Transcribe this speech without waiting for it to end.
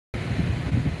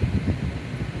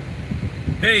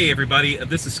Hey everybody,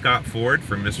 this is Scott Ford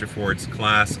from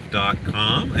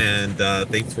MrFordsClass.com, and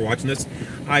thanks for watching this.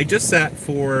 I just sat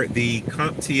for the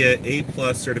CompTIA A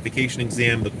Plus certification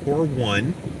exam, the Core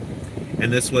 1,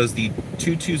 and this was the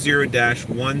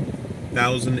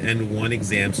 220-1001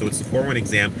 exam, so it's the Core 1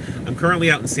 exam. I'm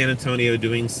currently out in San Antonio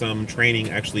doing some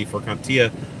training actually for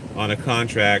CompTIA on a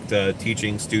contract,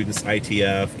 teaching students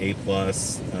ITF, A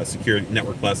Plus, Security,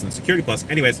 Network Plus, and Security Plus.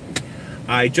 Anyways,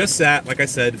 I just sat, like I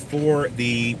said, for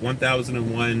the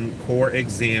 1001 core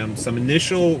exam. Some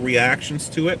initial reactions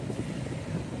to it.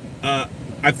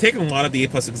 I've taken a lot of the A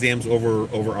plus exams over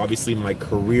obviously my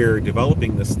career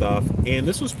developing this stuff, and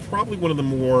this was probably one of the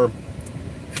more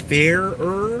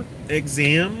fairer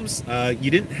exams.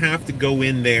 You didn't have to go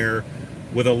in there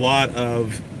with a lot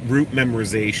of root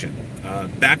memorization.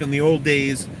 Back in the old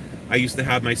days, I used to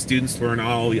have my students learn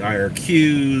all the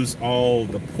IRQs, all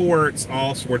the ports,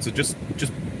 all sorts of just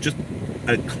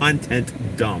a content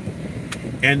dump.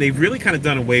 And they've really kind of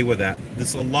done away with that.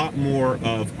 There's a lot more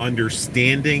of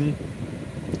understanding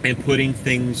and putting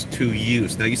things to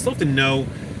use. Now, you still have to know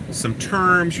some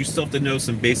terms, you still have to know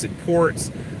some basic ports,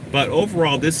 but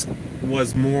overall, this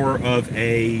was more of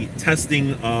a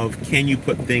testing of can you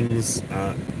put things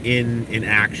in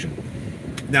action.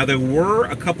 Now, there were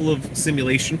a couple of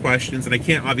simulation questions, and I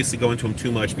can't obviously go into them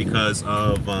too much because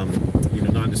of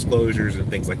non-disclosures and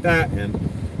things like that, and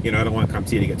I don't want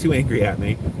CompTIA to get too angry at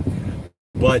me.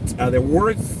 But there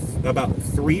were about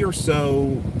 3 or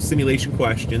so simulation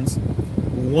questions.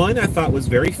 One I thought was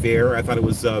very fair. I thought it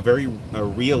was very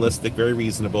realistic, very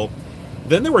reasonable.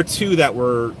 Then there were 2 that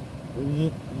were,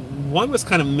 one was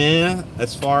kind of meh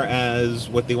as far as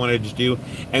what they wanted to do,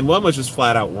 and one was just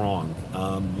flat out wrong.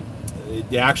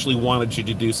 They actually wanted you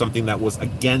to do something that was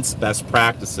against best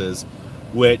practices,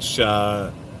 which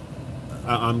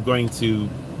I'm going to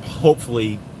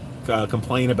hopefully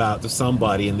complain about to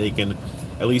somebody, and they can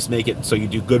at least make it so you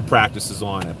do good practices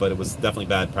on it, but it was definitely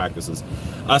bad practices.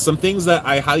 Some things that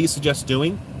I highly suggest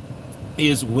doing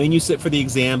is when you sit for the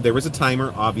exam, there is a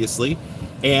timer, obviously,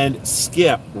 and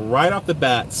skip, right off the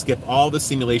bat, skip all the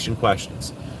simulation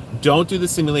questions. Don't do the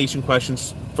simulation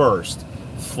questions first.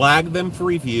 Flag them for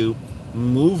review.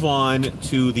 Move on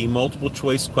to the multiple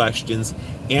choice questions.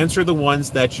 Answer the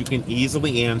ones that you can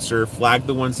easily answer. Flag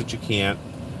the ones that you can't.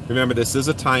 Remember, this is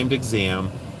a timed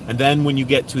exam. And then when you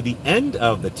get to the end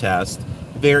of the test,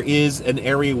 there is an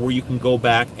area where you can go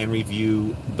back and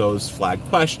review those flagged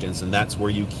questions, and that's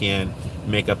where you can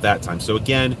make up that time. So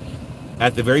again,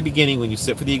 at the very beginning, when you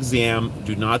sit for the exam,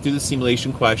 do not do the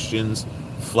simulation questions.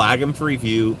 Flag them for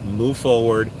review. Move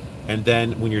forward. And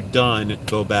then when you're done,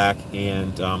 go back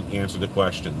and answer the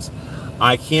questions.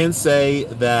 I can say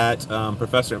that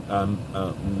Professor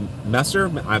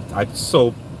Messer,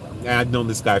 I've known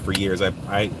this guy for years. I'm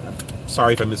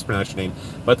sorry if I mispronounced your name,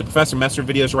 but the Professor Messer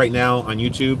videos right now on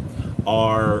YouTube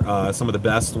are some of the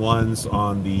best ones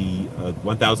on the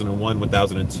 1001,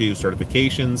 1002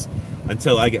 certifications.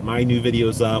 Until I get my new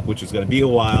videos up, which is going to be a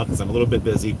while because I'm a little bit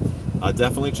busy,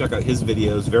 definitely check out his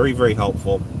videos. Very, very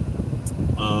helpful.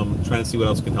 Trying to see what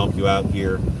else can help you out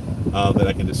here that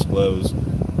I can disclose.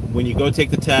 When you go take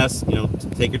the test,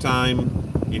 take your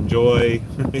time, enjoy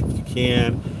if you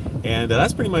can, and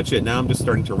that's pretty much it. Now I'm just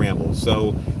starting to ramble.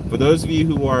 So for those of you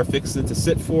who are fixing to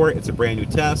sit for it, it's a brand new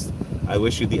test. I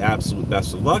wish you the absolute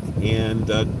best of luck, and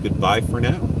goodbye for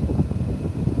now.